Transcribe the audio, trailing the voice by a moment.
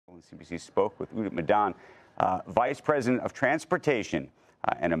CNBC spoke with Udit Madan, Vice President of Transportation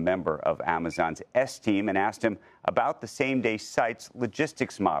and a member of Amazon's S team, and asked him about the same-day site's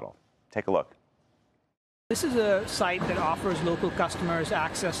logistics model. Take a look. This is a site that offers local customers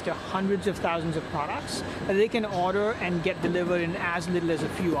access to hundreds of thousands of products that they can order and get delivered in as little as a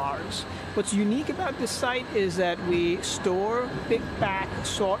few hours. What's unique about this site is that we store, pick, pack,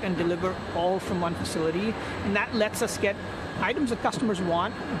 sort, and deliver all from one facility, and that lets us get items that customers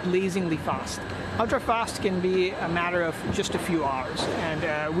want blazingly fast. Ultra fast can be a matter of just a few hours,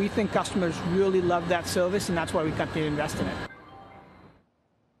 and we think customers really love that service, and that's why we continue to invest in it.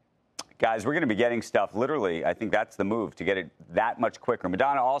 Guys, we're going to be getting stuff literally. I think that's the move, to get it that much quicker.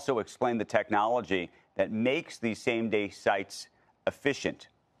 Madonna also explained the technology that makes these same-day sites efficient.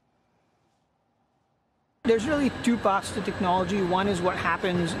 There's really two parts to technology. One is what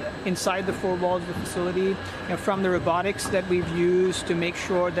happens inside the four walls of the facility, from the robotics that we've used to make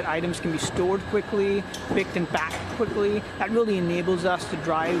sure that items can be stored quickly, picked and packed quickly. That really enables us to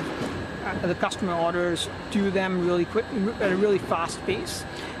drive the customer orders to them really quick, at a really fast pace.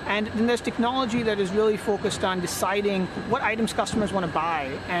 And then there's technology that is really focused on deciding what items customers want to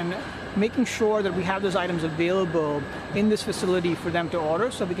buy and making sure that we have those items available in this facility for them to order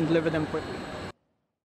so we can deliver them quickly.